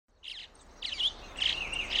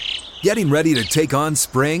Getting ready to take on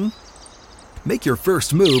spring? Make your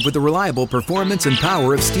first move with the reliable performance and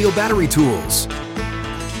power of Steel battery tools.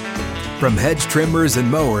 From hedge trimmers and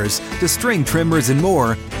mowers to string trimmers and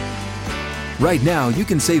more, right now you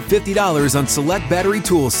can save $50 on select battery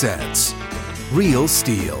tool sets. Real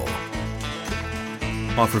Steel.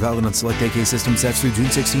 Offer valid on select AK system sets through June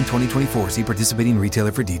 16, 2024. See participating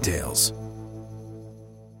retailer for details.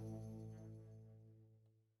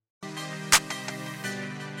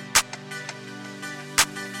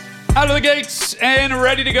 Out of the gates and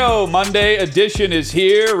ready to go. Monday edition is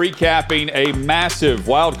here, recapping a massive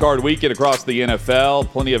wildcard weekend across the NFL.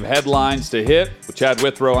 Plenty of headlines to hit. With Chad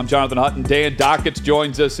Withrow, I'm Jonathan Hutton. Dan Dockett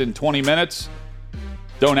joins us in 20 minutes.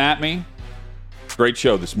 Don't at me. Great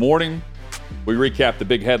show this morning. We recap the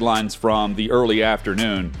big headlines from the early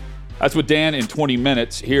afternoon. That's with Dan in 20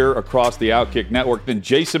 minutes here across the Outkick Network. Then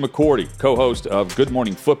Jason McCourty, co-host of Good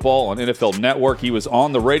Morning Football on NFL Network. He was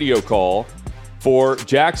on the radio call for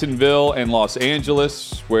Jacksonville and Los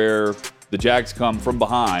Angeles, where the Jags come from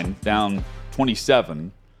behind, down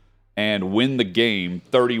 27, and win the game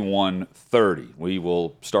 31-30. We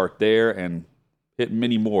will start there and hit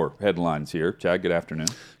many more headlines here. Chad, good afternoon.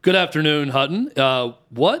 Good afternoon, Hutton.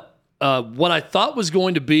 What I thought was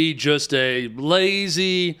going to be just a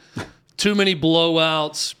lazy, too many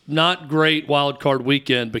blowouts, not great wild card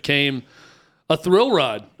weekend became a thrill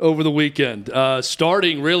ride over the weekend,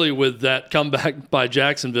 starting really with that comeback by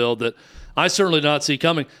Jacksonville that I certainly did not see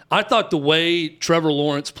coming. I thought the way Trevor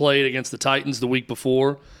Lawrence played against the Titans the week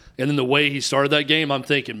before and then the way he started that game, I'm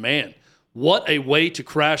thinking, man, what a way to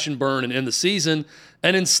crash and burn and end the season.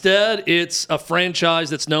 And instead, it's a franchise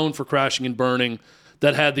that's known for crashing and burning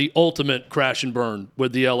that had the ultimate crash and burn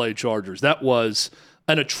with the LA Chargers. That was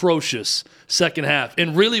an atrocious second half.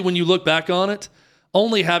 And really, when you look back on it,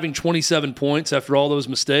 only having 27 points after all those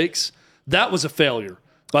mistakes, that was a failure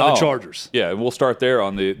by the Chargers. Yeah, we'll start there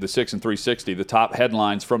on the 6 and 360, the top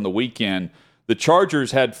headlines from the weekend. The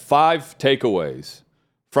Chargers had 5 takeaways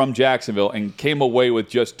from Jacksonville and came away with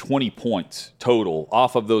just 20 points total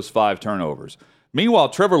off of those 5 turnovers.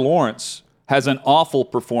 Meanwhile, Trevor Lawrence has an awful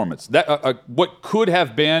performance. That what could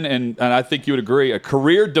have been, and I think you would agree, a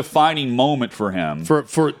career-defining moment for him.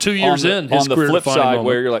 For 2 years on the flip side, moment,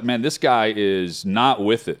 where you're like, man, this guy is not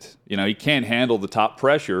with it. You know, he can't handle the top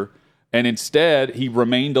pressure. And instead, he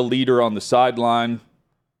remained a leader on the sideline.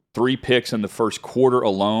 3 picks in the first quarter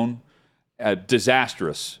alone.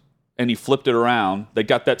 Disastrous. And he flipped it around. They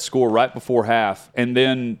got that score right before half. And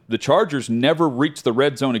then the Chargers never reached the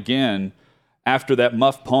red zone again after that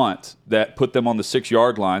muff punt that put them on the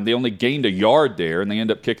 6-yard line. They only gained a yard there, and they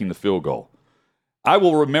end up kicking the field goal. I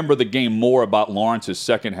will remember the game more about Lawrence's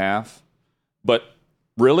second half, but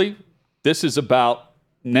really, this is about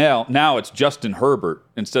now it's Justin Herbert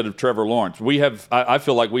instead of Trevor Lawrence. I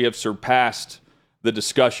feel like we have surpassed the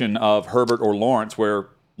discussion of Herbert or Lawrence, where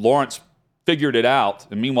Lawrence figured it out,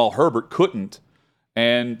 and meanwhile Herbert couldn't,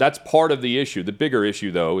 and that's part of the issue. The bigger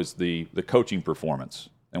issue, though, is the coaching performance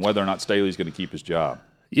and whether or not Staley's going to keep his job.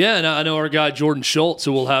 Yeah, and I know our guy Jordan Schultz,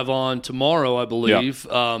 who we'll have on tomorrow, I believe,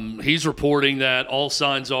 he's reporting that all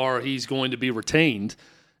signs are he's going to be retained,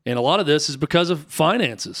 and a lot of this is because of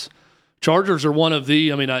finances. Chargers are one of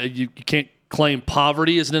you can't claim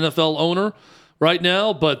poverty as an NFL owner right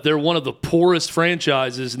now, but they're one of the poorest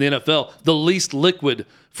franchises in the NFL, the least liquid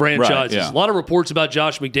franchises. Right, yeah. A lot of reports about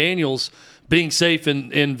Josh McDaniels being safe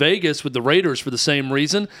in Vegas with the Raiders for the same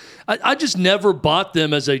reason. I just never bought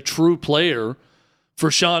them as a true player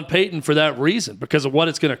for Sean Payton for that reason, because of what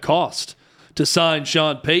it's going to cost to sign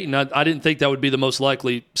Sean Payton. I didn't think that would be the most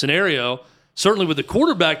likely scenario. Certainly with the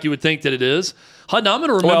quarterback, you would think that it is. Hutton, I'm going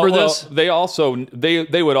to remember this.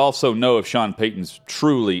 They would also know if Sean Payton's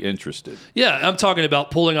truly interested. Yeah, I'm talking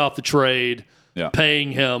about pulling off the trade,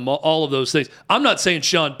 paying him, all of those things. I'm not saying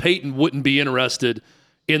Sean Payton wouldn't be interested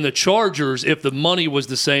in the Chargers if the money was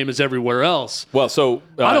the same as everywhere else. Well, so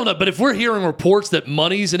I don't know, but if we're hearing reports that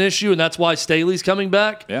money's an issue and that's why Staley's coming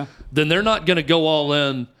back, then they're not going to go all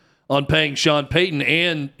in on paying Sean Payton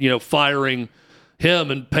and firing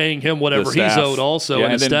him and paying him whatever he's owed also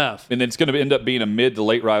and his staff. And then it's going to end up being a mid to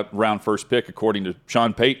late round first pick, according to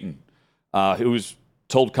Sean Payton, who's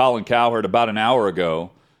told Colin Cowherd about an hour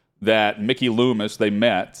ago that Mickey Loomis, they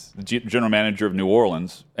met, the general manager of New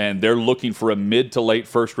Orleans, and they're looking for a mid to late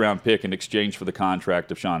first-round pick in exchange for the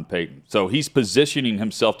contract of Sean Payton. So he's positioning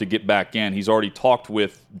himself to get back in. He's already talked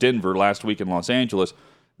with Denver last week in Los Angeles.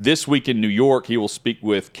 This week in New York, he will speak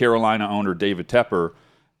with Carolina owner David Tepper.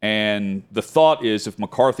 And the thought is if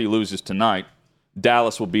McCarthy loses tonight,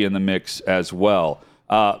 Dallas will be in the mix as well.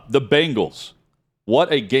 The Bengals.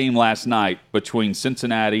 What a game last night between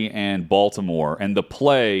Cincinnati and Baltimore. And the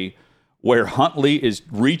play where Huntley is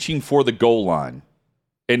reaching for the goal line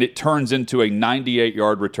and it turns into a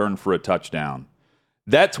 98-yard return for a touchdown.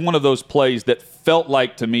 That's one of those plays that felt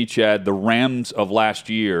like, to me, Chad, the Rams of last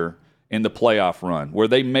year in the playoff run, where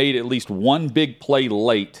they made at least one big play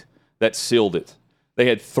late that sealed it. They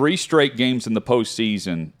had 3 straight games in the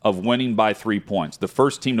postseason of winning by 3 points. The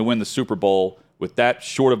first team to win the Super Bowl with that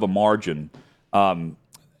short of a margin and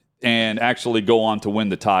actually go on to win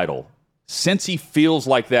the title. Cincy feels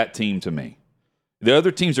like that team to me. The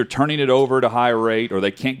other teams are turning it over at a higher rate, or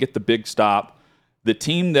they can't get the big stop. The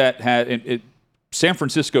team that had San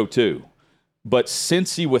Francisco too, but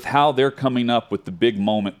Cincy, with how they're coming up with the big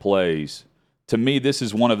moment plays, to me, this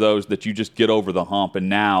is one of those that you just get over the hump, and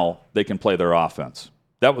now they can play their offense.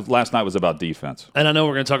 Last night was about defense. And I know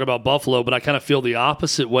we're going to talk about Buffalo, but I kind of feel the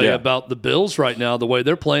opposite way about the Bills right now, the way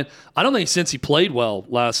they're playing. I don't think Cincy played well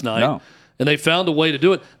last night. No. And they found a way to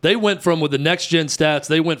do it. They went from, with the next-gen stats,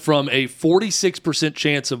 they went from a 46%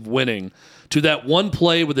 chance of winning to that one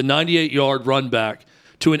play with a 98-yard run back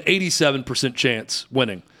to an 87% chance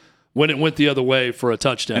winning when it went the other way for a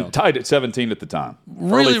touchdown. And tied at 17 at the time.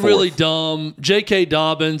 Really dumb. J.K.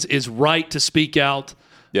 Dobbins is right to speak out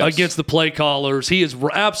against the play callers. He is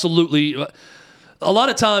absolutely – a lot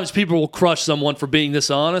of times people will crush someone for being this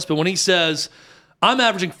honest, but when he says – I'm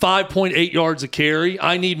averaging 5.8 yards a carry.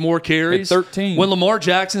 I need more carries. At 13. When Lamar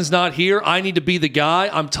Jackson's not here, I need to be the guy.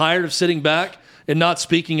 I'm tired of sitting back and not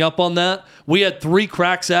speaking up on that. We had 3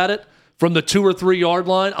 cracks at it from the 2 or 3 yard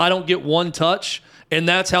line. I don't get one touch, and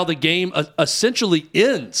that's how the game essentially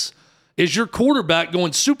ends, is your quarterback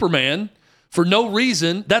going Superman for no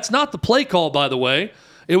reason. That's not the play call, by the way.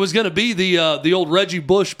 It was going to be the old Reggie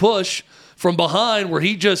Bush push from behind where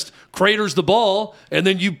he just craters the ball and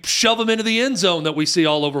then you shove him into the end zone that we see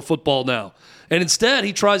all over football now. And instead,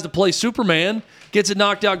 he tries to play Superman, gets it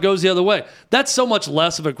knocked out, goes the other way. That's so much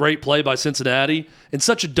less of a great play by Cincinnati and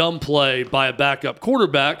such a dumb play by a backup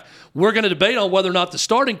quarterback. We're going to debate on whether or not the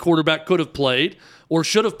starting quarterback could have played or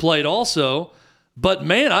should have played also. But,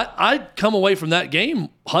 man, I'd come away from that game,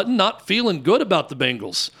 Hutton, not feeling good about the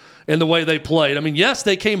Bengals and the way they played. I mean, yes,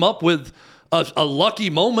 they came up with a lucky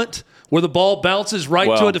moment where the ball bounces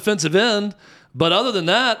right to a defensive end. But other than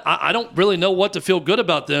that, I don't really know what to feel good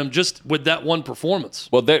about them just with that one performance.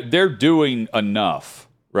 Well, they're doing enough,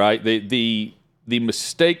 right? The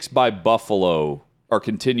mistakes by Buffalo are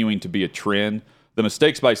continuing to be a trend. The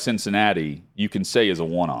mistakes by Cincinnati, you can say, is a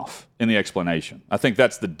one-off in the explanation. I think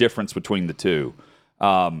that's the difference between the two.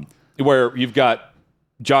 Where you've got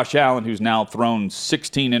Josh Allen, who's now thrown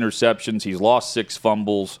 16 interceptions. He's lost 6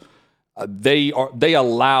 fumbles. They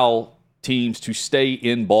allow teams to stay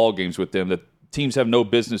in ball games with them that teams have no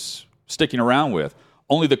business sticking around with.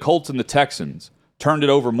 Only the Colts and the Texans turned it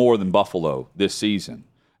over more than Buffalo this season.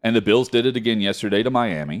 And the Bills did it again yesterday to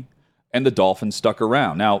Miami, and the Dolphins stuck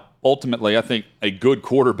around. Now, ultimately, I think a good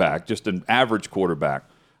quarterback, just an average quarterback,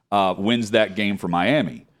 wins that game for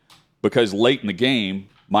Miami. Because late in the game,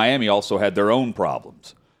 Miami also had their own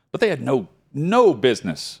problems. But they had no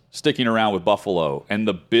business sticking around with Buffalo, and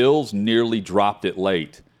the Bills nearly dropped it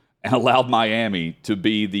late and allowed Miami to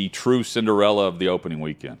be the true Cinderella of the opening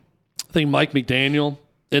weekend. I think Mike McDaniel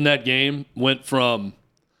in that game went from,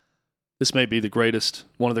 this may be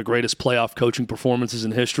one of the greatest playoff coaching performances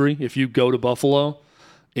in history. If you go to Buffalo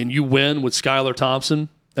and you win with Skylar Thompson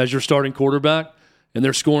as your starting quarterback and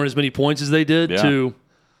they're scoring as many points as they did, to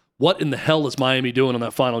what in the hell is Miami doing on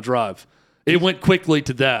that final drive? It went quickly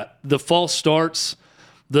to that. The false starts,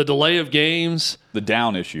 the delay of games. The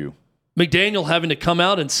down issue. McDaniel having to come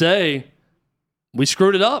out and say, we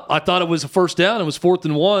screwed it up. I thought it was a first down. It was 4th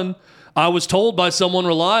and 1. I was told by someone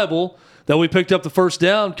reliable that we picked up the first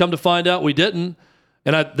down. Come to find out we didn't.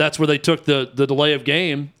 And that's where they took the delay of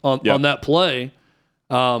game on that play.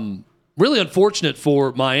 Really unfortunate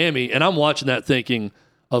for Miami. And I'm watching that thinking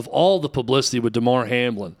of all the publicity with Damar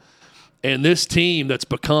Hamlin and this team that's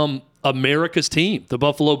become America's team, the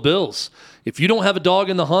Buffalo Bills. If you don't have a dog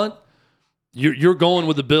in the hunt, you're going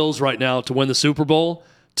with the Bills right now to win the Super Bowl.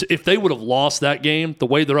 If they would have lost that game, the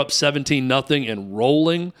way they're up 17-0 and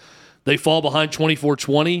rolling, they fall behind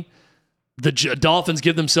 24-20. The Dolphins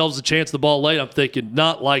give themselves a chance the ball late. I'm thinking,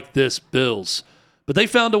 not like this, Bills. But they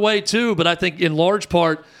found a way too. But I think in large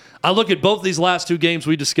part, I look at both these last 2 games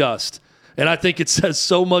we discussed, and I think it says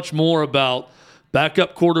so much more about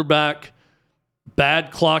backup quarterback,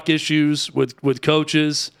 bad clock issues with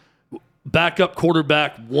coaches, backup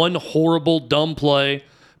quarterback, one horrible, dumb play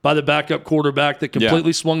by the backup quarterback that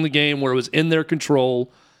completely swung the game where it was in their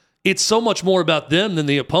control. It's so much more about them than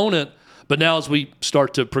the opponent. But now as we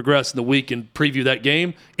start to progress in the week and preview that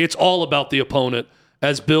game, it's all about the opponent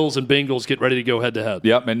as Bills and Bengals get ready to go head-to-head.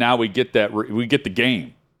 Yep, and now we get the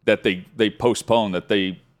game that they postponed, that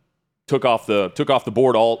they took off the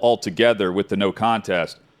board altogether with the no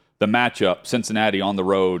contest. The matchup, Cincinnati on the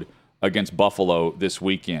road against Buffalo this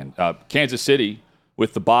weekend. Kansas City,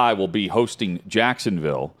 with the bye, will be hosting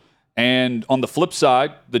Jacksonville. And on the flip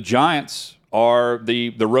side, the Giants are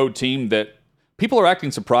the road team that people are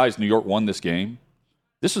acting surprised New York won this game.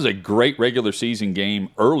 This was a great regular season game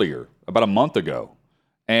earlier, about a month ago.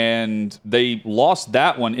 And they lost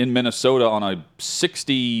that one in Minnesota on a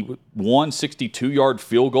 62-yard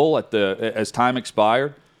field goal as time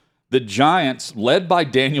expired. The Giants, led by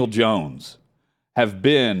Daniel Jones, have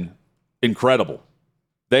been incredible.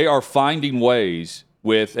 They are finding ways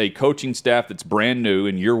with a coaching staff that's brand new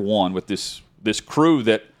in year one, with this crew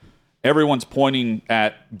that everyone's pointing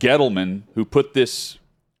at Gettleman, who put this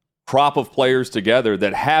crop of players together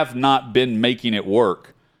that have not been making it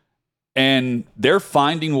work. And they're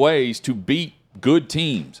finding ways to beat good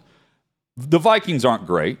teams. The Vikings aren't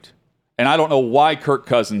great, and I don't know why Kirk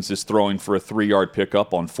Cousins is throwing for a 3-yard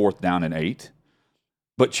pickup on 4th down and 8.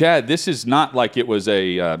 But, Chad, this is not like it was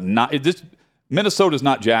Minnesota's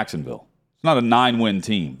not Jacksonville. It's not a 9-win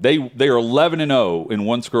team. They are 11-0 in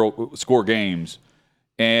one-score games,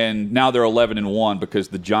 and now they're 11-1 because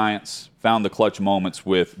the Giants found the clutch moments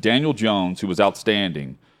with Daniel Jones, who was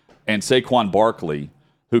outstanding, and Saquon Barkley,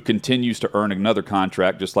 who continues to earn another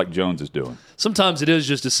contract just like Jones is doing. Sometimes it is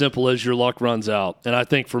just as simple as your luck runs out. And I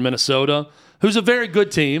think for Minnesota, who's a very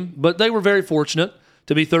good team, but they were very fortunate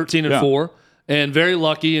to be 13-4 and very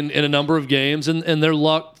lucky in a number of games, and their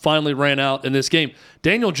luck finally ran out in this game.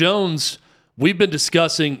 Daniel Jones, we've been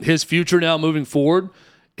discussing his future now moving forward.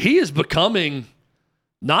 He is becoming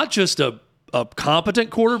not just a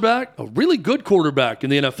competent quarterback, a really good quarterback in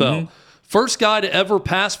the NFL. Mm-hmm. First guy to ever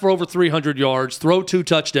pass for over 300 yards, throw 2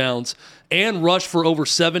 touchdowns, and rush for over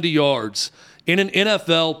 70 yards in an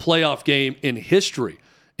NFL playoff game in history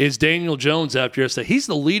is Daniel Jones after yesterday. He's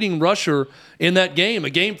the leading rusher in that game, a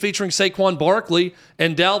game featuring Saquon Barkley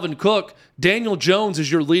and Dalvin Cook. Daniel Jones is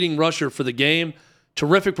your leading rusher for the game.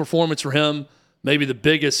 Terrific performance for him. Maybe the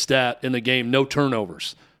biggest stat in the game, no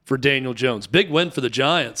turnovers for Daniel Jones. Big win for the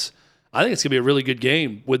Giants. I think it's going to be a really good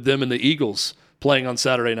game with them and the Eagles playing on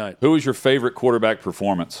Saturday night. Who was your favorite quarterback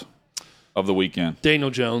performance of the weekend? Daniel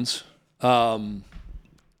Jones. I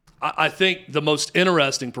think the most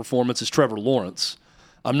interesting performance is Trevor Lawrence.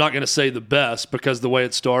 I'm not going to say the best because of the way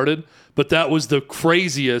it started, but that was the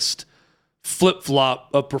craziest flip-flop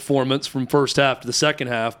of performance from first half to the second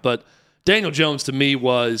half. But Daniel Jones to me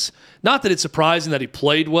was, not that it's surprising that he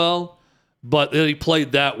played well, but that he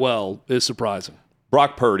played that well is surprising.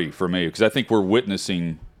 Brock Purdy for me, because I think we're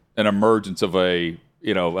witnessing an emergence of a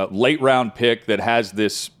late round pick that has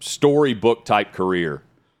this storybook type career.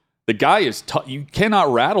 The guy is you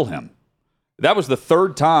cannot rattle him. That was the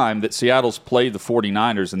third time that Seattle's played the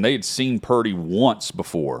 49ers, and they had seen Purdy once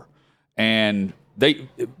before. And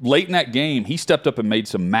late in that game, he stepped up and made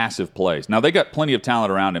some massive plays. Now, they got plenty of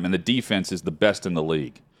talent around him, and the defense is the best in the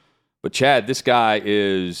league. But, Chad, this guy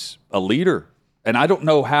is a leader. And I don't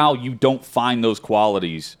know how you don't find those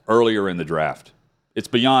qualities earlier in the draft. It's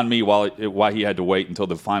beyond me why he had to wait until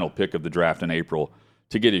the final pick of the draft in April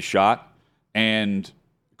to get his shot. And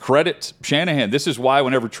credit Shanahan. This is why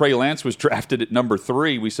whenever Trey Lance was drafted at number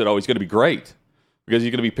 3, we said, he's going to be great because he's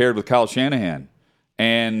going to be paired with Kyle Shanahan.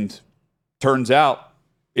 And turns out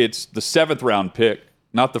it's the 7th-round pick,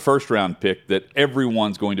 not the first-round pick, that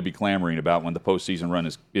everyone's going to be clamoring about when the postseason run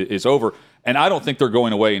is over. And I don't think they're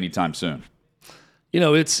going away anytime soon. You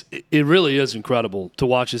know, it really is incredible to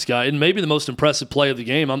watch this guy. And maybe the most impressive play of the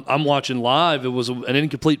game, I'm watching live, it was an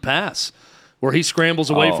incomplete pass where he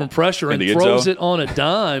scrambles away from pressure and throws it on a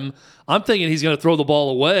dime. I'm thinking he's going to throw the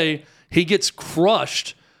ball away. He gets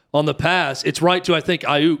crushed on the pass. It's right to, I think,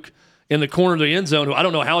 Ayuk in the corner of the end zone, who I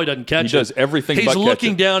don't know how he doesn't catch it. He does everything but catch it. He's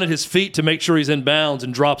looking down at his feet to make sure he's in bounds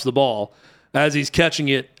and drops the ball as he's catching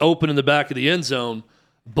it open in the back of the end zone.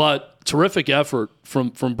 But terrific effort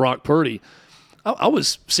from Brock Purdy. I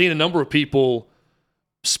was seeing a number of people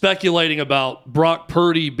speculating about Brock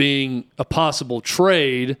Purdy being a possible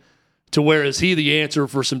trade to where is he the answer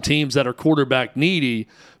for some teams that are quarterback needy,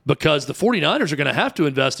 because the 49ers are going to have to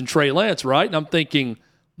invest in Trey Lance, right? And I'm thinking,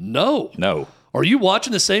 no. Are you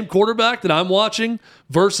watching the same quarterback that I'm watching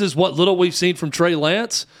versus what little we've seen from Trey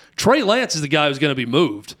Lance? Trey Lance is the guy who's going to be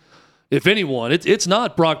moved. If anyone, it's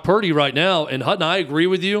not Brock Purdy right now. And Hutton, I agree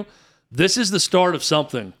with you. This is the start of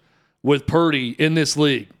something with Purdy in this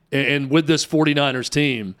league and with this 49ers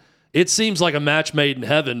team. It seems like a match made in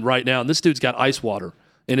heaven right now, and this dude's got ice water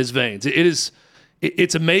in his veins.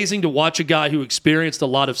 It's amazing to watch a guy who experienced a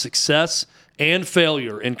lot of success and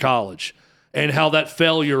failure in college and how that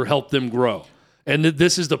failure helped them grow. And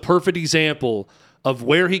this is the perfect example of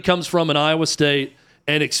where he comes from in Iowa State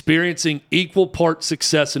and experiencing equal part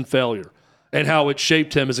success and failure and how it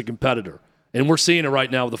shaped him as a competitor. And we're seeing it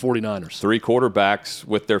right now with the 49ers. 3 quarterbacks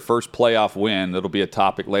with their first playoff win. That'll be a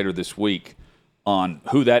topic later this week on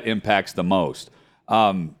who that impacts the most.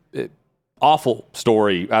 Awful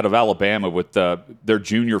story out of Alabama with their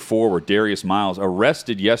junior forward, Darius Miles,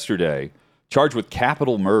 arrested yesterday, charged with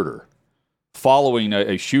capital murder following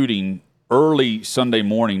a shooting early Sunday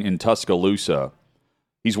morning in Tuscaloosa.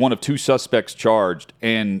 He's one of 2 suspects charged.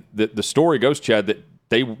 And the story goes, Chad, that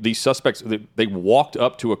these suspects, they walked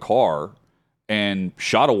up to a car and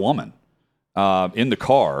shot a woman in the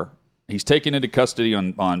car. He's taken into custody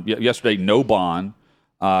on yesterday, no bond.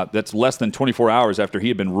 That's less than 24 hours after he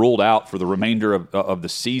had been ruled out for the remainder of the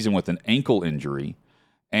season with an ankle injury.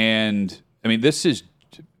 And, I mean, this is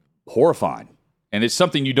horrifying. And it's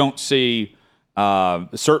something you don't see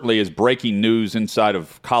certainly as breaking news inside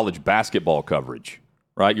of college basketball coverage,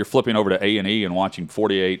 right? You're flipping over to A&E and watching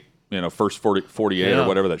 48, First 48 or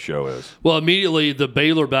whatever that show is. Well, immediately the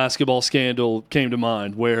Baylor basketball scandal came to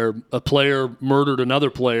mind where a player murdered another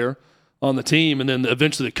player on the team, and then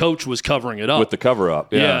eventually the coach was covering it up. With the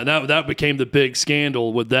cover-up, yeah. And that became the big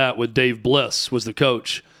scandal with Dave Bliss was the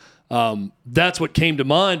coach. That's what came to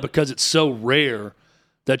mind because it's so rare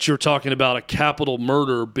that you're talking about a capital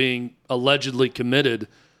murder being allegedly committed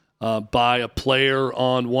by a player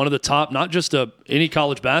on one of the top, not just any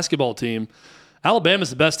college basketball team. Alabama's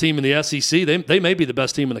the best team in the SEC. They may be the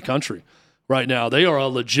best team in the country right now. They are a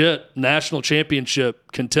legit national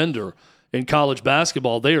championship contender in college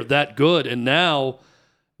basketball. They are that good. And now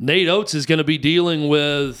Nate Oates is going to be dealing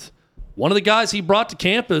with one of the guys he brought to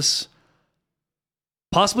campus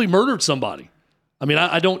possibly murdered somebody. I mean,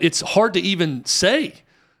 it's hard to even say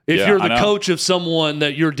if you're the coach of someone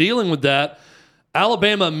that you're dealing with that.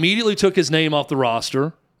 Alabama immediately took his name off the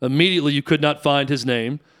roster. Immediately you could not find his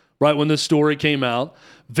name right when this story came out.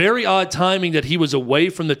 Very odd timing that he was away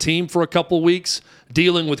from the team for a couple weeks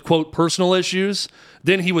dealing with, quote, personal issues.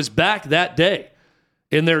 Then he was back that day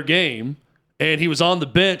in their game, and he was on the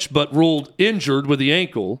bench but ruled injured with the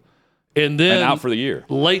ankle. And then out for the year.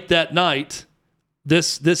 Late that night,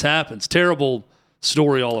 this happens. Terrible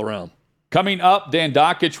story all around. Coming up, Dan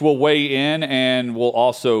Dakich will weigh in, and we'll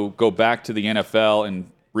also go back to the NFL and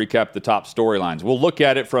recap the top storylines. We'll look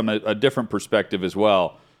at it from a different perspective as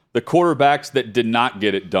well. The quarterbacks that did not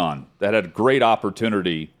get it done, that had a great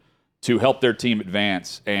opportunity to help their team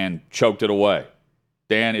advance and choked it away.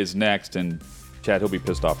 Dan is next, and Chad, he'll be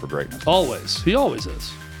pissed off for greatness. Always. He always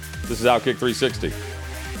is. This is Outkick 360.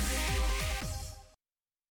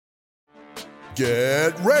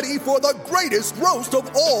 Get ready for the greatest roast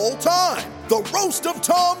of all time, the Roast of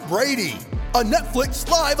Tom Brady, a Netflix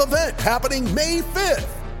live event happening May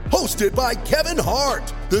 5th. Hosted by Kevin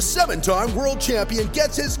Hart, the 7-time world champion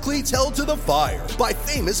gets his cleats held to the fire by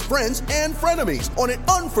famous friends and frenemies on an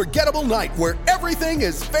unforgettable night where everything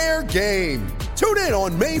is fair game. Tune in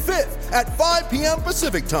on May 5th at 5 p.m.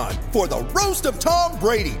 Pacific time for the Roast of Tom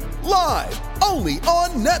Brady, live only on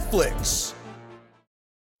Netflix.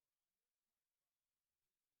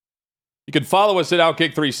 You can follow us at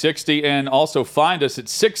Outkick 360 and also find us at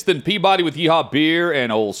 6th and Peabody with Yeehaw Beer and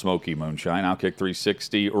Old Smoky Moonshine. Outkick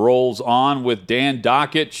 360 rolls on with Dan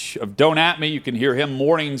Dakich of Don't At Me. You can hear him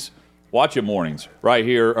mornings, watch him mornings, right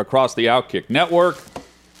here across the Outkick Network.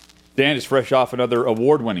 Dan is fresh off another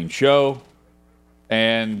award-winning show,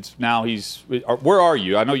 and now where are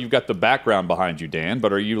you? I know you've got the background behind you, Dan,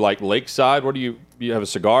 but are you like lakeside? What do you have a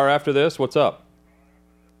cigar after this? What's up?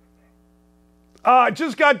 I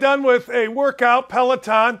just got done with a workout,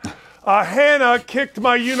 Peloton. Hannah kicked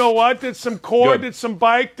my you-know-what, did some core, did some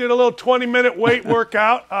bike, did a little 20-minute weight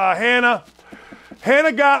workout. Hannah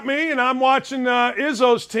got me, and I'm watching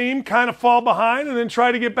Izzo's team kind of fall behind and then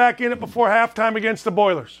try to get back in it before halftime against the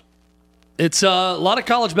Boilers. It's a lot of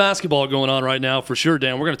college basketball going on right now for sure,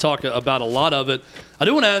 Dan. We're going to talk about a lot of it. I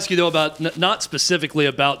do want to ask you, though, about not specifically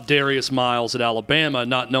about Darius Miles at Alabama,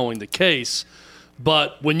 not knowing the case,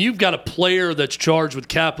 but when you've got a player that's charged with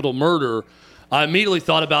capital murder, I immediately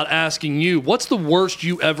thought about asking you, what's the worst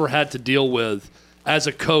you ever had to deal with as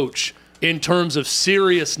a coach in terms of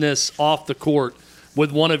seriousness off the court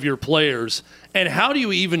with one of your players? And how do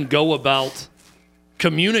you even go about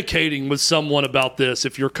communicating with someone about this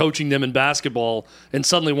if you're coaching them in basketball and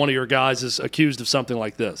suddenly one of your guys is accused of something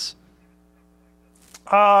like this?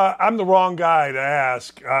 I'm the wrong guy to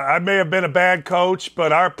ask. I may have been a bad coach,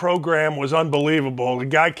 but our program was unbelievable. The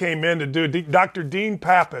guy came in to do, Dr. Dean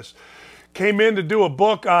Pappas came in to do a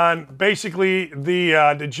book on basically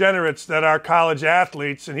the degenerates that are college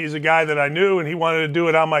athletes, and he's a guy that I knew, and he wanted to do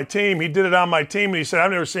it on my team. He did it on my team, and he said,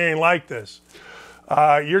 I've never seen anything like this.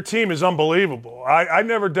 Your team is unbelievable. I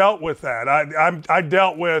never dealt with that. I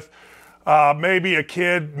dealt with maybe a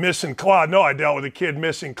kid missing class. No, I dealt with a kid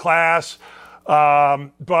missing class.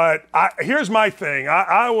 But here's my thing.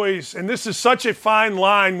 I always, and this is such a fine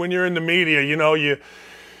line when you're in the media, you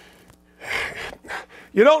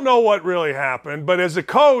don't know what really happened, but as a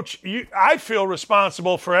coach, I feel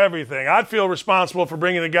responsible for everything. I feel responsible for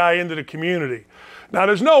bringing the guy into the community. Now,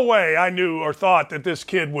 there's no way I knew or thought that this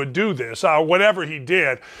kid would do this or whatever he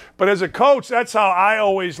did. But as a coach, that's how I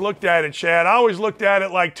always looked at it, Chad. I always looked at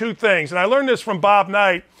it like two things. And I learned this from Bob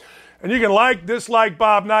Knight. And you can dislike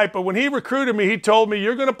Bob Knight, but when he recruited me, he told me,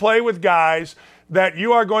 you're going to play with guys that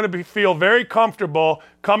you are going to feel very comfortable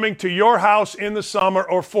coming to your house in the summer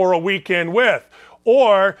or for a weekend with,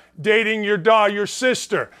 or dating your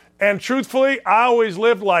sister. And truthfully, I always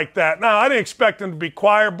lived like that. Now, I didn't expect them to be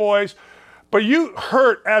choir boys, but you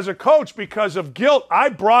hurt as a coach because of guilt. I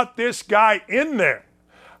brought this guy in there.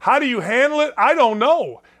 How do you handle it? I don't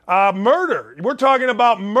know. Murder. We're talking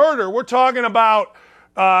about murder. We're talking about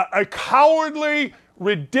a cowardly,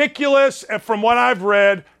 ridiculous, and from what I've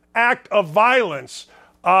read, act of violence.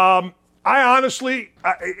 I honestly,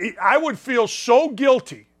 I would feel so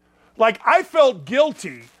guilty. Like, I felt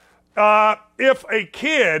guilty if a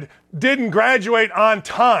kid didn't graduate on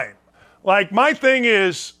time. Like, my thing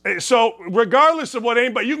is, so regardless of what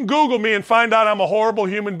anybody, you can Google me and find out I'm a horrible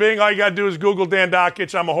human being. All you got to do is Google Dan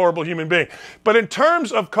Dakich, I'm a horrible human being. But in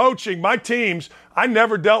terms of coaching, my teams, I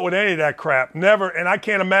never dealt with any of that crap. Never. And I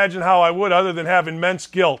can't imagine how I would other than have immense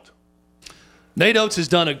guilt. Nate Oates has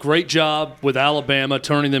done a great job with Alabama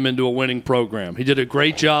turning them into a winning program. He did a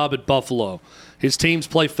great job at Buffalo. His teams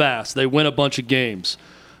play fast. They win a bunch of games.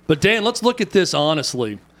 But, Dan, let's look at this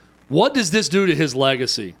honestly. What does this do to his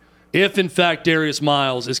legacy if, in fact, Darius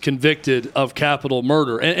Miles is convicted of capital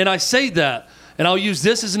murder? And I say that, and I'll use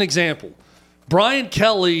this as an example. Brian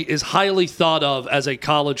Kelly is highly thought of as a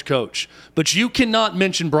college coach, but you cannot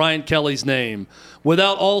mention Brian Kelly's name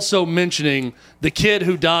without also mentioning the kid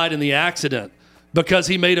who died in the accident because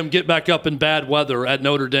he made him get back up in bad weather at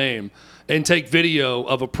Notre Dame and take video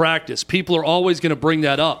of a practice. People are always going to bring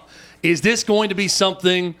that up. Is this going to be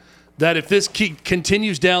something that if this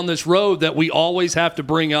continues down this road that we always have to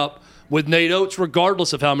bring up with Nate Oates,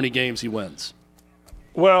 regardless of how many games he wins?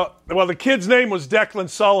 Well, the kid's name was Declan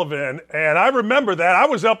Sullivan, and I remember that. I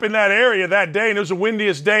was up in that area that day, and it was the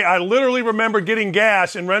windiest day. I literally remember getting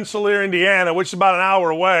gas in Rensselaer, Indiana, which is about an hour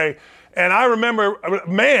away, and I remember,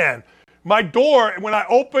 man, my door, when I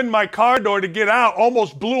opened my car door to get out,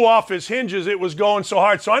 almost blew off his hinges. It was going so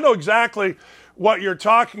hard. So I know exactly what you're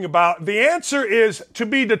talking about. The answer is to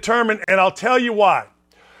be determined, and I'll tell you why.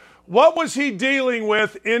 What was he dealing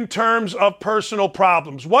with in terms of personal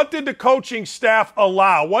problems? What did the coaching staff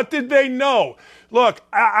allow? What did they know? Look,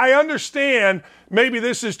 I understand maybe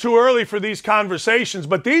this is too early for these conversations,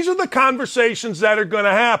 but these are the conversations that are going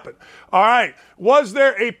to happen. All right. Was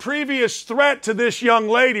there a previous threat to this young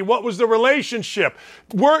lady? What was the relationship?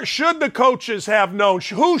 Should the coaches have known?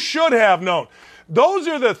 Who should have known? Those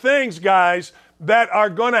are the things, guys, that are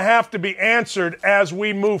going to have to be answered as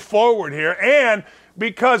we move forward here. And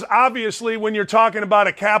because obviously when you're talking about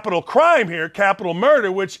a capital crime here, capital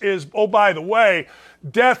murder, which is, oh, by the way,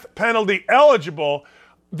 death penalty eligible,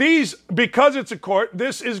 because it's a court,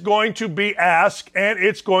 this is going to be asked and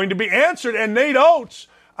it's going to be answered. And Nate Oates,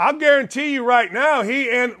 I'll guarantee you right now, he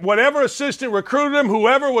and whatever assistant recruited him,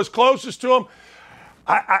 whoever was closest to him,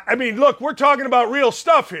 I mean, look, we're talking about real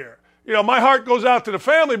stuff here. You know, my heart goes out to the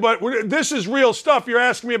family, but this is real stuff. You're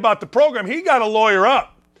asking me about the program. He got a lawyer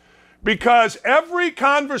up because every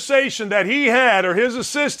conversation that he had or his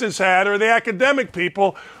assistants had or the academic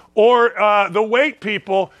people or the weight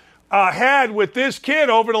people had with this kid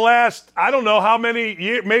over the last, I don't know how many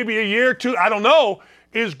years, maybe a year or two, I don't know,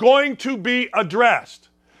 is going to be addressed.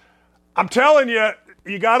 I'm telling you,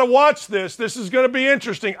 you got to watch this. This is going to be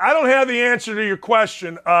interesting. I don't have the answer to your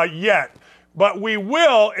question yet. But we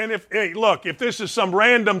will, and if this is some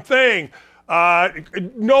random thing,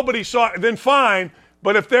 nobody saw it, then fine.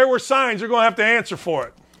 But if there were signs, they're going to have to answer for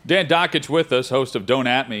it. Dan Dakich with us, host of Don't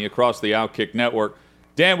At Me across the Outkick Network.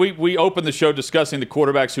 Dan, we opened the show discussing the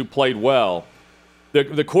quarterbacks who played well.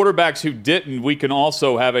 The quarterbacks who didn't, we can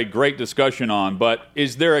also have a great discussion on. But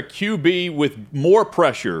is there a QB with more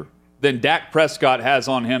pressure than Dak Prescott has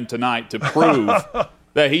on him tonight to prove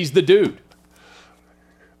that he's the dude?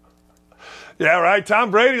 Yeah, right.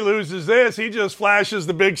 Tom Brady loses this. He just flashes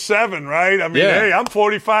the big 7, right? I mean, hey, I'm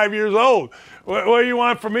 45 years old. What do you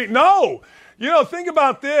want from me? No. Think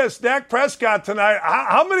about this. Dak Prescott tonight.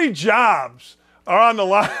 How many jobs are on the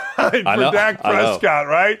line for Dak Prescott,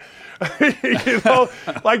 right?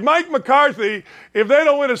 Like Mike McCarthy, if they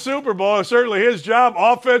don't win a Super Bowl, it's certainly his job.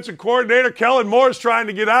 Offensive coordinator Kellen Moore's trying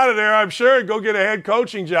to get out of there, I'm sure, and go get a head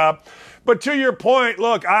coaching job. But to your point,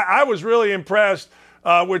 look, I was really impressed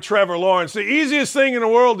with Trevor Lawrence. The easiest thing in the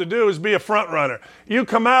world to do is be a front runner. You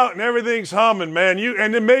come out and everything's humming, man.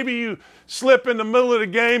 And then maybe you slip in the middle of the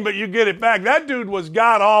game, but you get it back. That dude was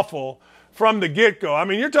god-awful from the get-go. I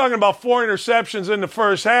mean, you're talking about 4 interceptions in the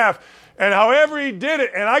first half. And however he did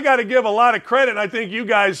it, and I got to give a lot of credit, and I think you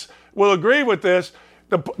guys will agree with this,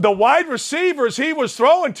 the wide receivers he was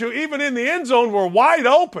throwing to, even in the end zone, were wide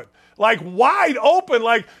open. Like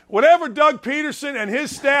whatever Doug Peterson and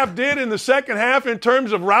his staff did in the second half in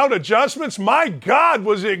terms of route adjustments, my God,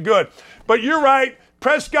 was it good. But you're right,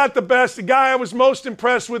 Prescott the best, the guy I was most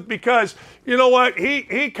impressed with because, you know what,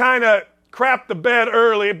 he kind of crapped the bed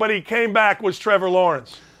early, but he came back, was Trevor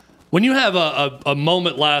Lawrence. When you have a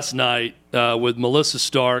moment last night with Melissa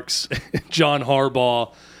Starks and John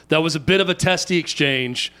Harbaugh, that was a bit of a testy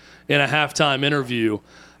exchange in a halftime interview.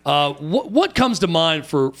 What comes to mind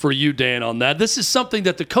for you, Dan, on that? This is something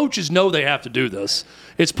that the coaches know they have to do this.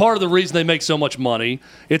 It's part of the reason they make so much money.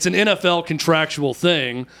 It's an NFL contractual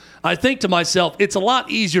thing. I think to myself, it's a lot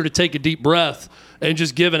easier to take a deep breath and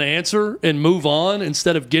just give an answer and move on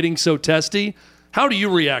instead of getting so testy. How do you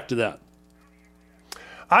react to that?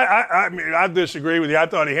 I mean, I disagree with you. I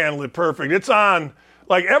thought he handled it perfect. It's on,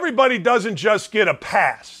 like, everybody doesn't just get a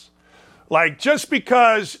pass. Like, just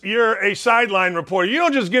because you're a sideline reporter, you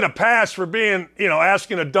don't just get a pass for being,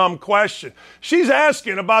 asking a dumb question. She's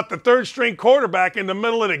asking about the third-string quarterback in the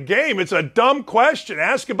middle of the game. It's a dumb question.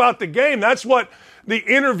 Ask about the game. That's what the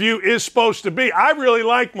interview is supposed to be. I really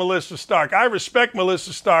like Melissa Stark. I respect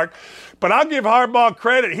Melissa Stark. But I'll give Harbaugh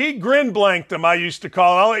credit. He grin blanked him, I used to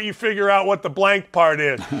call it. I'll let you figure out what the blank part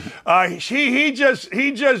is. He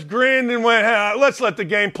just grinned and went, let's let the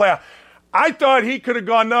game play out. I thought he could have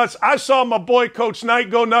gone nuts. I saw my boy Coach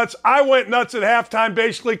Knight go nuts. I went nuts at halftime,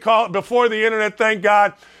 basically before the internet, thank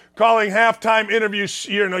God, calling halftime interviews,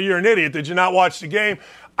 you're an idiot. Did you not watch the game?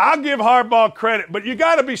 I'll give Harbaugh credit, but you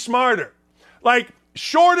got to be smarter. Like,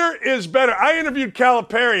 shorter is better. I interviewed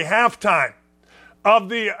Calipari halftime of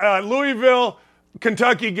the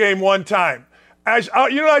Louisville-Kentucky game one time. You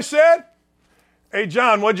know what I said? Hey,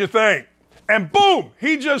 John, what'd you think? And boom,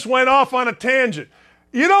 he just went off on a tangent.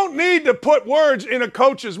 You don't need to put words in a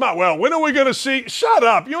coach's mouth. Well, when are we going to see? Shut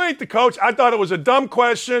up. You ain't the coach. I thought it was a dumb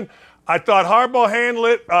question. I thought Harbaugh handled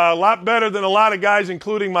it a lot better than a lot of guys,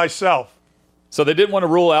 including myself. So they didn't want to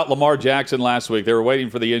rule out Lamar Jackson last week. They were waiting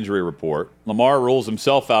for the injury report. Lamar rules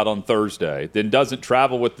himself out on Thursday, then doesn't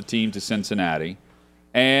travel with the team to Cincinnati.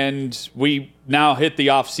 And we now hit the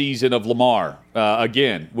offseason of Lamar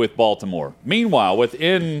again with Baltimore. Meanwhile,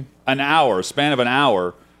 within a span of an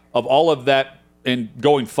hour of all of that and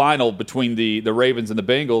going final between the Ravens and the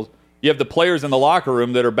Bengals, you have the players in the locker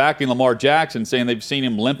room that are backing Lamar Jackson saying they've seen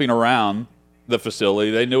him limping around the facility.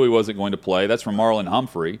 They knew he wasn't going to play. That's from Marlon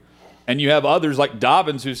Humphrey. And you have others like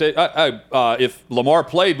Dobbins who say, if Lamar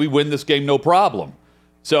played, we win this game no problem.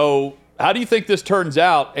 So how do you think this turns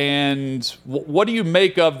out? And what do you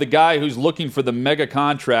make of the guy who's looking for the mega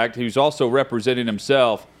contract, who's also representing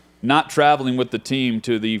himself, not traveling with the team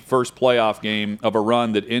to the first playoff game of a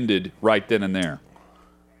run that ended right then and there?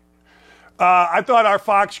 I thought our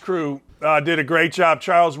Fox crew did a great job.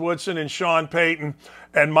 Charles Woodson and Sean Payton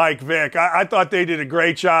and Mike Vick. I thought they did a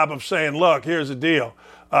great job of saying, look, here's the deal.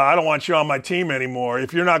 I don't want you on my team anymore.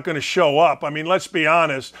 If you're not going to show up, I mean, let's be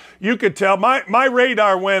honest. You could tell my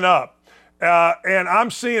radar went up. And I'm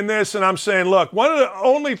seeing this and I'm saying, look, one of the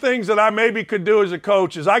only things that I maybe could do as a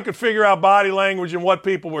coach is I could figure out body language and what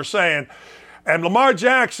people were saying. And Lamar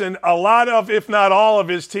Jackson, a lot of, if not all of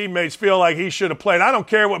his teammates feel like he should have played. I don't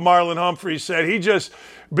care what Marlon Humphrey said. He just,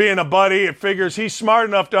 being a buddy, it figures he's smart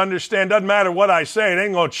enough to understand. Doesn't matter what I say. It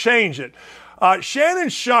ain't going to change it. Shannon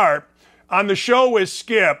Sharp on the show with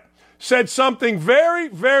Skip said something very,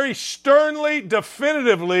 very sternly,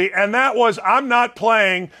 definitively, and that was, I'm not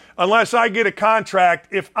playing unless I get a contract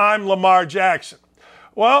if I'm Lamar Jackson.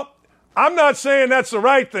 Well, I'm not saying that's the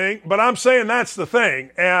right thing, but I'm saying that's the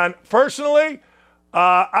thing. And personally,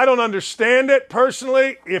 I don't understand it.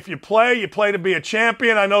 Personally, if you play to be a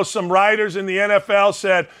champion. I know some writers in the NFL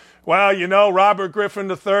said, well, Robert Griffin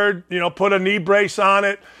III, put a knee brace on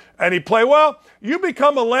it and he played. Well, you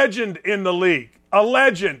become a legend in the league. a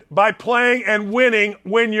legend by playing and winning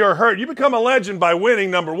when you're hurt. You become a legend by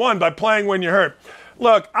winning, number one, by playing when you're hurt.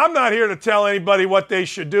 Look, I'm not here to tell anybody what they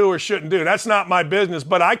should do or shouldn't do. That's not my business,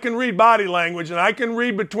 but I can read body language and I can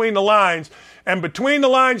read between the lines. And between the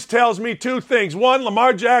lines tells me two things. One,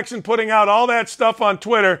 Lamar Jackson putting out all that stuff on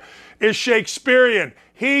Twitter is Shakespearean.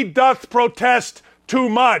 He doth protest too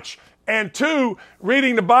much. And two,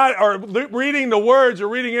 reading the words or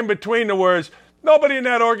reading in between the words, nobody in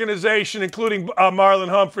that organization, including Marlon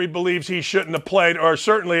Humphrey, believes he shouldn't have played, or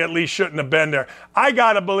certainly at least shouldn't have been there. I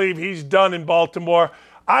got to believe he's done in Baltimore.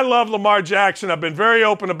 I love Lamar Jackson. I've been very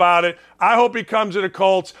open about it. I hope he comes to the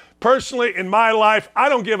Colts. Personally, in my life, I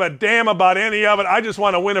don't give a damn about any of it. I just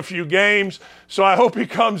want to win a few games. So I hope he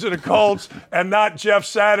comes to the Colts and not Jeff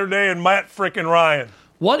Saturday and Matt frickin' Ryan.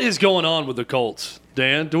 What is going on with the Colts,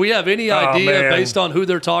 Dan? Do we have any idea based on who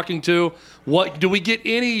they're talking to? What do we get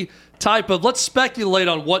any type of, let's speculate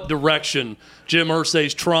on what direction Jim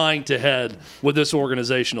Irsay's trying to head with this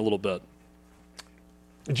organization a little bit.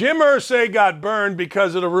 Jim Irsay got burned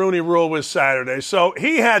because of the Rooney Rule with Saturday. So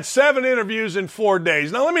he had 7 interviews in 4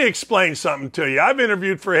 days. Now let me explain something to you. I've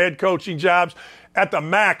interviewed for head coaching jobs at the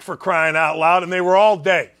MAC, for crying out loud, and they were all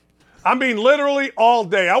day. I mean, literally all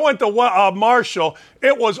day. I went to Marshall.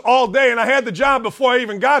 It was all day, and I had the job before I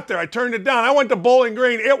even got there. I turned it down. I went to Bowling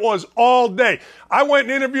Green. It was all day. I went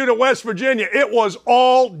and interviewed at West Virginia. It was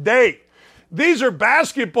all day. These are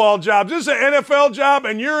basketball jobs. This is an NFL job,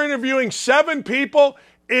 and you're interviewing 7 people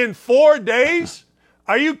in 4 days?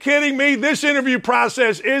 Are you kidding me? This interview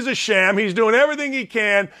process is a sham. He's doing everything he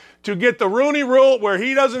can to get the Rooney Rule where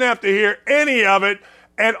he doesn't have to hear any of it.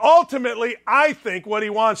 And ultimately, I think what he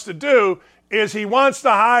wants to do is he wants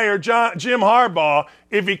to hire Jim Harbaugh.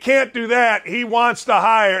 If he can't do that, he wants to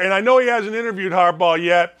hire, and I know he hasn't interviewed Harbaugh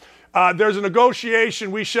yet. There's a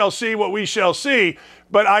negotiation. We shall see what we shall see.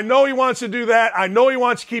 But I know he wants to do that. I know he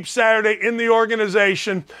wants to keep Saturday in the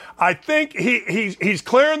organization. I think he's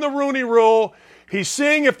clearing the Rooney Rule. He's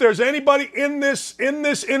seeing if there's anybody in this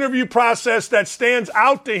interview process that stands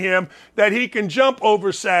out to him that he can jump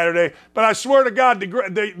over Saturday. But I swear to God,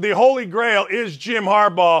 the Holy Grail is Jim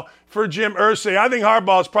Harbaugh for Jim Irsay. I think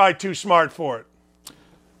Harbaugh's probably too smart for it.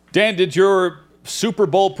 Dan, did your Super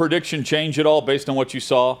Bowl prediction change at all based on what you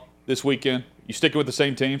saw this weekend? You sticking with the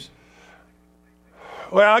same teams?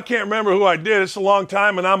 Well, I can't remember who I did. It's a long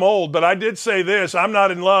time and I'm old, but I did say this. I'm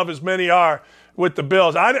not in love, as many are, with the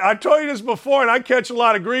Bills. I told you this before, and I catch a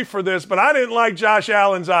lot of grief for this, but I didn't like Josh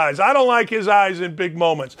Allen's eyes. I don't like his eyes in big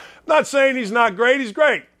moments. I'm not saying he's not great. He's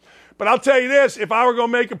great. But I'll tell you this, if I were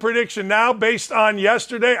going to make a prediction now based on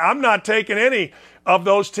yesterday, I'm not taking any of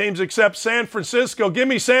those teams except San Francisco. Give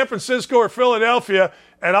me San Francisco or Philadelphia,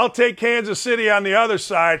 and I'll take Kansas City on the other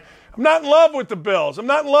side. I'm not in love with the Bills. I'm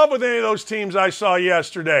not in love with any of those teams I saw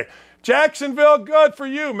yesterday. Jacksonville, good for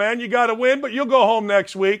you, man. You got to win, but you'll go home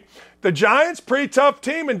next week. The Giants, pretty tough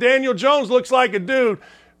team, and Daniel Jones looks like a dude.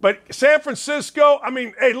 But San Francisco, I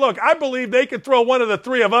mean, hey, look, I believe they could throw one of the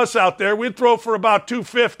 3 of us out there. We'd throw for about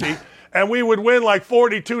 250, and we would win like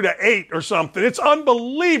 42-8 or something. It's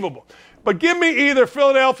unbelievable. But give me either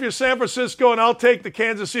Philadelphia, San Francisco, and I'll take the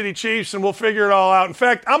Kansas City Chiefs, and we'll figure it all out. In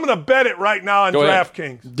fact, I'm going to bet it right now on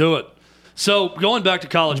DraftKings. Do it. So going back to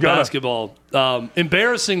college basketball,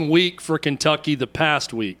 embarrassing week for Kentucky the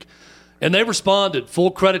past week. And they responded.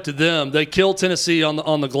 Full credit to them. They killed Tennessee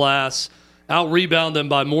on the glass, out-rebound them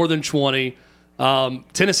by more than 20.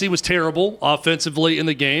 Tennessee was terrible offensively in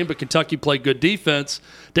the game, but Kentucky played good defense.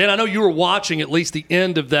 Dan, I know you were watching at least the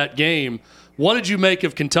end of that game. What did you make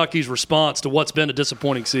of Kentucky's response to what's been a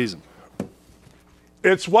disappointing season?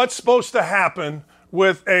 It's what's supposed to happen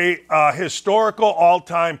with a historical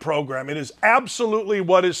all-time program. It is absolutely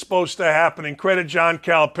what is supposed to happen, and credit John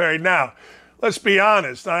Calipari. Now, let's be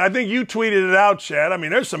honest. I think you tweeted it out, Chad. I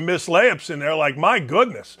mean, there's some missed layups in there, like, my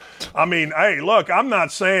goodness. I mean, hey, look, I'm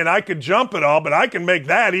not saying I could jump it all, but I can make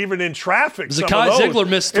that even in traffic. Zakai Ziegler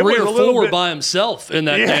missed 3 or 4 by himself in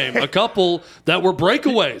that game. A couple that were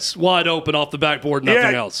breakaways wide open off the backboard,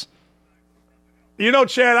 nothing else. You know,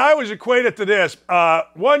 Chad, I always equate it to this.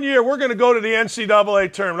 1 year, we're going to go to the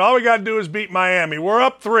NCAA tournament. All we got to do is beat Miami. We're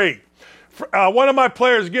up 3. One of my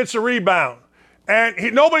players gets a rebound.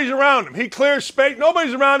 And nobody's around him. He clears space.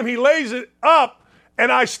 Nobody's around him. He lays it up.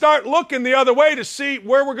 And I start looking the other way to see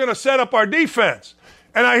where we're going to set up our defense.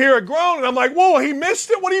 And I hear a groan, and I'm like, whoa, he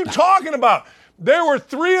missed it? What are you talking about? There were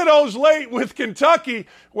 3 of those late with Kentucky,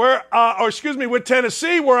 with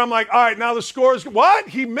Tennessee, where I'm like, all right, now the score is, what?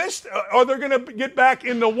 He missed, or they're going to get back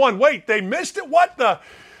into 1. Wait, they missed it? What the?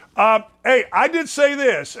 Hey, I did say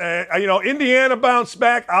this. Indiana bounced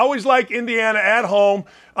back. I always like Indiana at home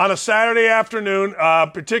on a Saturday afternoon,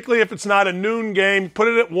 particularly if it's not a noon game. Put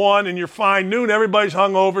it at 1 and you're fine. Noon, everybody's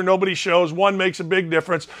hungover. Nobody shows. 1 makes a big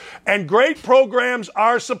difference. And great programs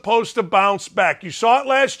are supposed to bounce back. You saw it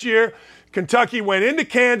last year. Kentucky went into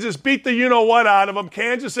Kansas, beat the you-know-what out of them.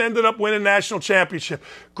 Kansas ended up winning national championship.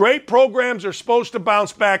 Great programs are supposed to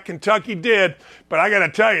bounce back. Kentucky did. But I got to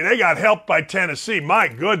tell you, they got helped by Tennessee. My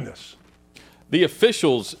goodness. The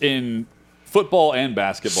officials in football and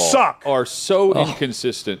basketball are so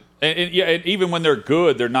inconsistent. And even when they're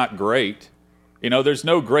good, they're not great. There's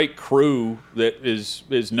no great crew that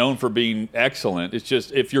is known for being excellent. It's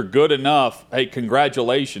just if you're good enough, hey,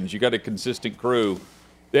 congratulations, you got a consistent crew.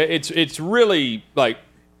 It's really like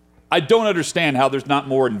I don't understand how there's not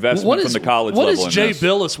more investment from the college level. What is Jay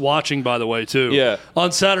Billis watching, by the way, too? Yeah.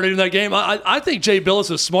 On Saturday in that game, I think Jay Billis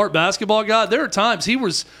is a smart basketball guy. There are times he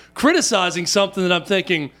was criticizing something that I'm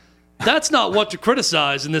thinking that's not what to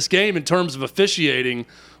criticize in this game in terms of officiating.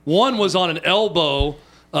 One was on an elbow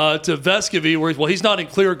to Vescovi where he's not in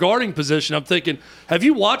clear guarding position. I'm thinking, have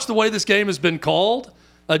you watched the way this game has been called?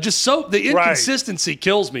 The inconsistency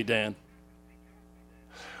kills me, Dan.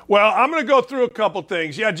 Well, I'm going to go through a couple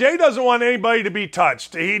things. Yeah, Jay doesn't want anybody to be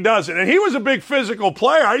touched. He doesn't. And he was a big physical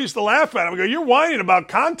player. I used to laugh at him. I go, you're whining about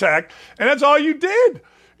contact, and that's all you did.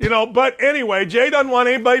 But anyway, Jay doesn't want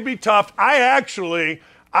anybody to be tough. I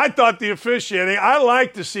thought the officiating, I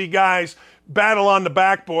like to see guys battle on the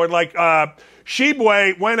backboard. Like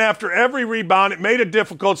Shibwe went after every rebound. It made it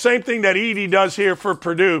difficult. Same thing that Edey does here for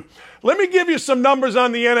Purdue. Let me give you some numbers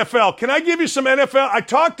on the NFL. Can I give you some NFL? I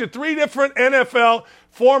talked to 3 different NFL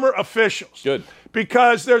former officials. Good.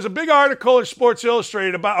 Because there's a big article in Sports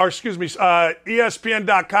Illustrated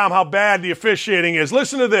ESPN.com, how bad the officiating is.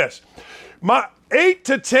 Listen to this. 8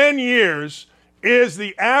 to 10 years is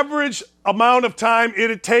the average amount of time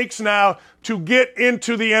it takes now to get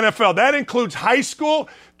into the NFL. That includes high school,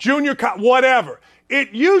 junior college, whatever. It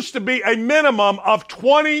used to be a minimum of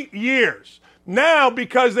 20 years. Now,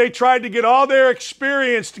 because they tried to get all their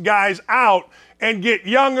experienced guys out and get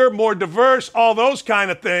younger, more diverse, all those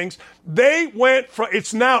kind of things, they went from,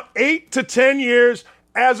 it's now 8 to 10 years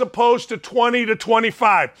as opposed to 20 to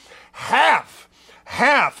 25. Half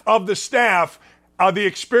of the staff, the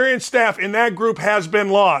experienced staff in that group has been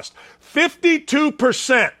lost.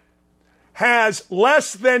 52% has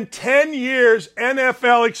less than 10 years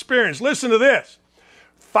NFL experience. Listen to this.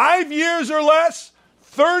 5 years or less,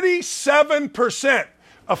 37%.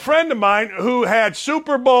 A friend of mine who had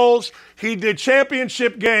Super Bowls, he did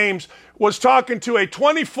championship games, was talking to a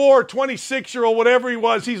 24, 26-year-old, whatever he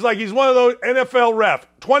was. He's one of those NFL ref,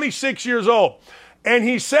 26 years old. And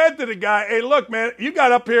he said to the guy, hey, look, man, you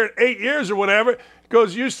got up here at 8 years or whatever. He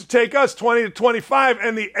goes, used to take us 20 to 25.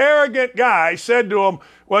 And the arrogant guy said to him,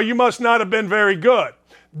 well, you must not have been very good.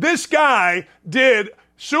 This guy did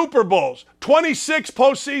Super Bowls, 26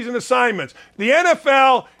 postseason assignments. The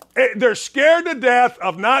NFL, they're scared to death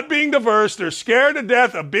of not being diverse. They're scared to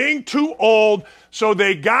death of being too old. So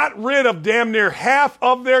they got rid of damn near half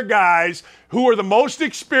of their guys who were the most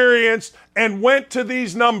experienced and went to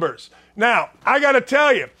these numbers. Now, I got to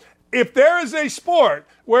tell you, if there is a sport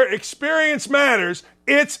where experience matters,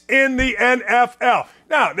 it's in the NFL.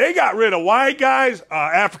 Now, they got rid of white guys,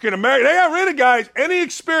 African American. They got rid of guys, any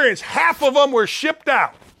experience. Half of them were shipped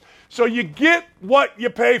out. So you get what you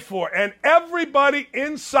pay for. And everybody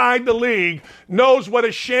inside the league knows what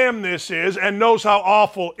a sham this is and knows how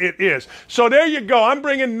awful it is. So there you go. I'm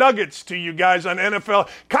bringing nuggets to you guys on NFL.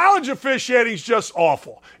 College officiating is just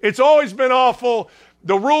awful. It's always been awful.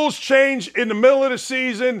 The rules change in the middle of the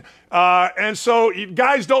season. And so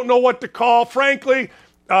guys don't know what to call. Frankly,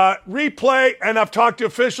 replay, and I've talked to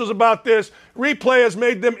officials about this, replay has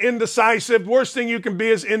made them indecisive. Worst thing you can be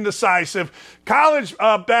is indecisive. College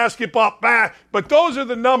basketball, but those are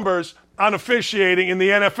the numbers on officiating in the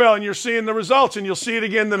NFL, and you're seeing the results, and you'll see it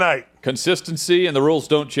again tonight. Consistency and the rules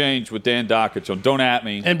don't change with Dan Dakich on Don't At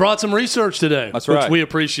Me. And brought some research today. That's right. Which we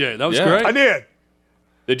appreciate. That was great. I did.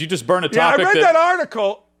 Did you just burn a topic? Yeah, I read that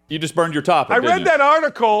article. You just burned your topic, I read that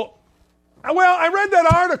article. Well, I read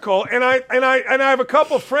that article, and I have a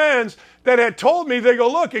couple of friends that had told me, they go,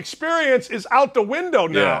 look, experience is out the window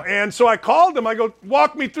now. Yeah. And so I called them. I go,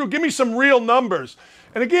 walk me through. Give me some real numbers.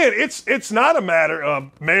 And again, it's not a matter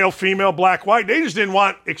of male, female, black, white. They just didn't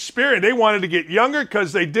want experience. They wanted to get younger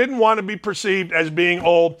because they didn't want to be perceived as being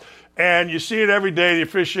old. And you see it every day. The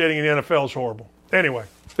officiating in the NFL is horrible. Anyway,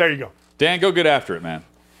 there you go. Dan, go get after it, man.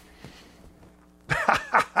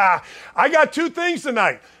 I got 2 things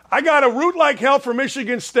tonight. I got to root like hell for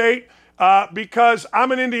Michigan State because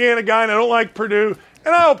I'm an Indiana guy and I don't like Purdue.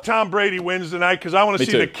 And I hope Tom Brady wins tonight because I want to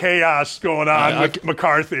see the chaos going on with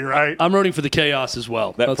McCarthy, right? I'm rooting for the chaos as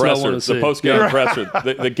well. That's presser, what I want to see. The post-game presser.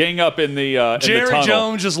 The gang up in the Jerry in the tunnel.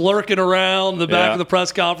 Jones just lurking around the back of the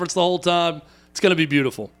press conference the whole time. It's going to be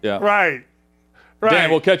beautiful. Yeah. Right. Dan,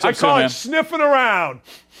 we'll catch up soon, I call man. it sniffing around.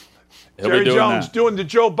 He'll Jerry doing Jones that. doing the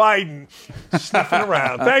Joe Biden, sniffing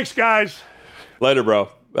around. Thanks, guys. Later, bro.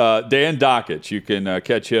 Dan Dockich, you can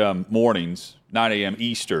catch him mornings, 9 a.m.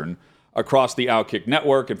 Eastern, across the Outkick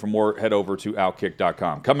Network. And for more, head over to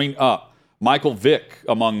Outkick.com. Coming up, Michael Vick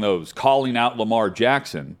among those, calling out Lamar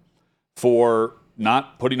Jackson for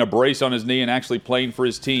not putting a brace on his knee and actually playing for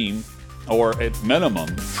his team, or at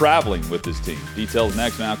minimum, traveling with his team. Details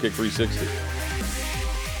next on Outkick 360.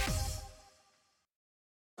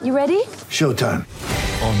 You ready? Showtime.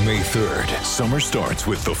 On May 3rd, summer starts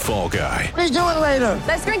with The Fall Guy. Let's do it later.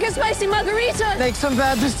 Let's drink a spicy margarita. Make some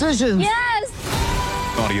bad decisions. Yes.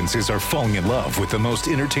 Audiences are falling in love with the most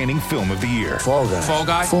entertaining film of the year. Fall Guy. Fall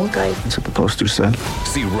Guy? Fall guy. That's what the poster said.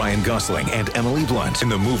 See Ryan Gosling and Emily Blunt in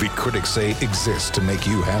the movie critics say exists to make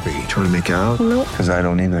you happy. Trying to make it out? Nope. Because I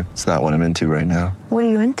don't either. It's not what I'm into right now. What are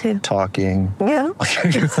you into? Talking. Yeah.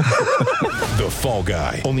 The Fall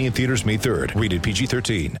Guy. Only in theaters May 3rd. Rated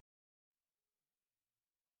PG-13.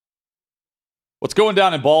 What's going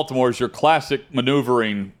down in Baltimore is your classic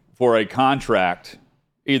maneuvering for a contract,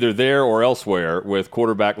 either there or elsewhere, with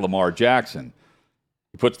quarterback Lamar Jackson.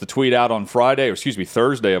 He puts the tweet out on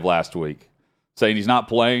Thursday of last week, saying he's not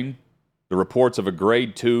playing. The reports of a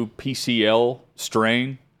grade 2 PCL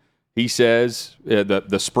strain. He says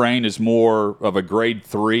the sprain is more of a grade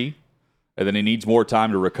 3, and then he needs more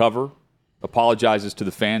time to recover. Apologizes to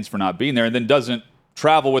the fans for not being there, and then doesn't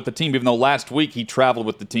travel with the team, even though last week he traveled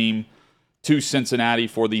with the team to Cincinnati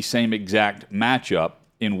for the same exact matchup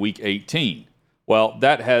in Week 18. Well,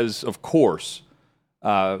 that has, of course,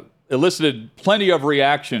 elicited plenty of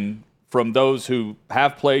reaction from those who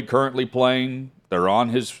have played, currently playing, they're on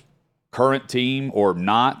his current team or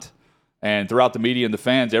not. And throughout the media and the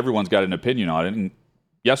fans, everyone's got an opinion on it. And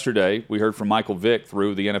yesterday, we heard from Michael Vick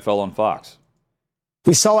through the NFL on Fox.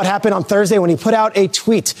 We saw what happened on Thursday when he put out a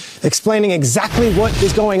tweet explaining exactly what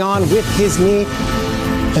is going on with his knee.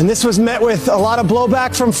 And this was met with a lot of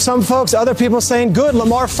blowback from some folks, other people saying, good,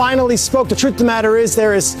 Lamar finally spoke. The truth of the matter is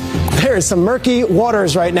there is some murky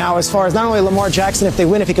waters right now as far as not only Lamar Jackson, if they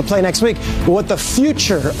win, if he could play next week, but what the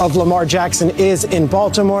future of Lamar Jackson is in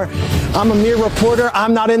Baltimore. I'm a mere reporter.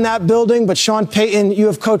 I'm not in that building, but Sean Payton, you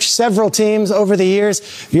have coached several teams over the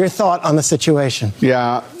years. Your thought on the situation?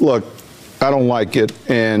 Yeah, look, I don't like it.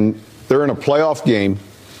 And they're in a playoff game.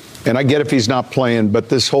 And I get if he's not playing, but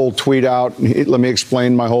this whole tweet out, let me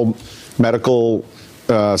explain my whole medical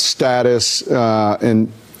status.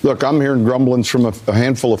 And look, I'm hearing grumblings from a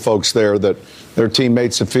handful of folks there that their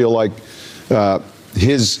teammates that feel like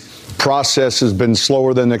his process has been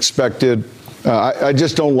slower than expected. I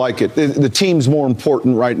just don't like it. The team's more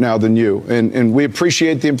important right now than you. And we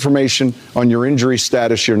appreciate the information on your injury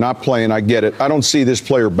status. You're not playing. I get it. I don't see this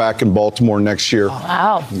player back in Baltimore next year.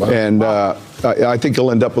 Wow. And I think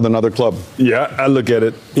he'll end up with another club. Yeah, I look at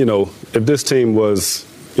it, if this team was,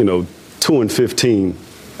 2-15,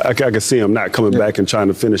 I could see him not coming back and trying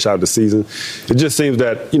to finish out the season. It just seems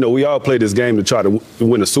that, we all play this game to try to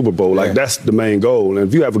win a Super Bowl. Like, that's the main goal. And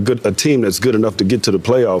if you have a team that's good enough to get to the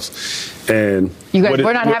playoffs, and you guys,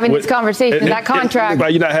 we're not having this conversation. That contract.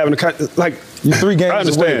 You're not having you're 3 games. I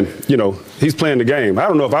understand. Away. He's playing the game. I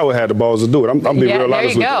don't know if I would have the balls to do it. I'm being real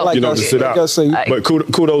honest with you. To sit out. But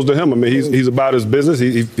kudos to him. I mean, he's about his business.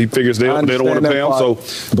 He figures they don't want to pay him.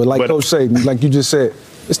 So, but Coach say, like you just said,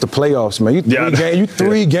 it's the playoffs, man. You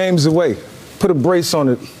 3 games away. Put a brace on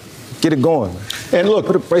it. Get it going. And look,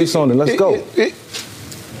 put a brace on it. Let's go.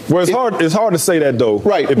 It's hard to say that though.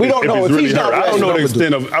 Right. We don't know if he's not ready. I don't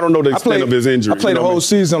know the extent of his injury. I played the whole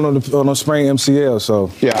season on a sprained MCL.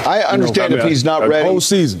 So yeah, I understand if he's not ready. Whole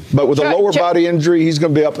season. But with a lower body injury, he's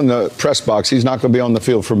going to be up in the press box. He's not going to be on the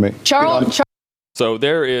field for me. So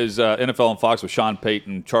there is NFL on Fox with Sean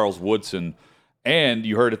Payton, Charles Woodson, and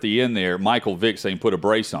you heard at the end there, Michael Vick saying put a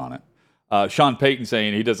brace on it. Sean Payton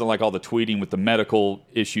saying he doesn't like all the tweeting with the medical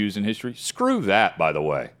issues in history. Screw that, by the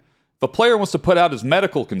way. If a player wants to put out his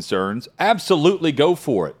medical concerns, absolutely go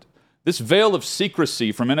for it. This veil of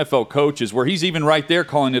secrecy from NFL coaches where he's even right there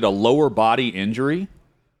calling it a lower body injury,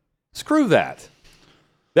 screw that.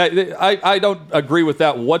 I don't agree with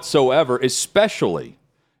that whatsoever, especially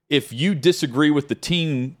if you disagree with the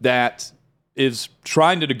team that is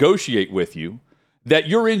trying to negotiate with you, that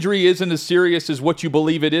your injury isn't as serious as what you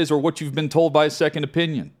believe it is or what you've been told by a second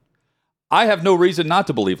opinion. I have no reason not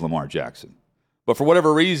to believe Lamar Jackson. But for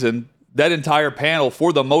whatever reason, that entire panel,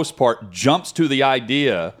 for the most part, jumps to the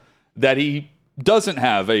idea that he doesn't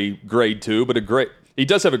have a grade 2, but he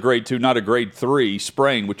does have a grade 2, not a grade 3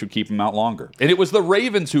 sprain, which would keep him out longer. And it was the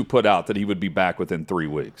Ravens who put out that he would be back within 3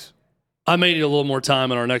 weeks. I may need a little more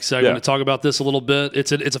time in our next segment to talk about this a little bit.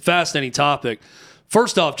 It's a fascinating topic.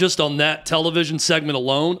 First off, just on that television segment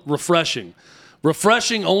alone, refreshing.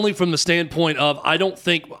 Refreshing only from the standpoint of I don't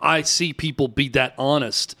think I see people be that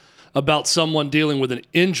honest about someone dealing with an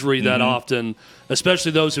injury that often,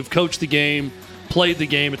 especially those who've coached the game, played the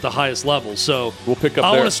game at the highest level. So we'll pick up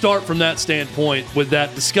I there. want to start from that standpoint with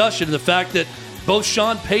that discussion and the fact that both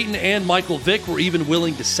Sean Payton and Michael Vick were even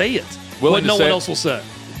willing to say it. What no one else will say.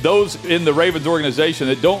 Those in the Ravens organization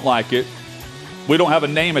that don't like it, we don't have a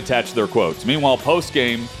name attached to their quotes. Meanwhile,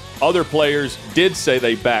 post-game, other players did say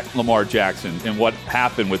they backed Lamar Jackson and what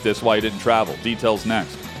happened with this, why he didn't travel. Details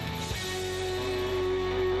next.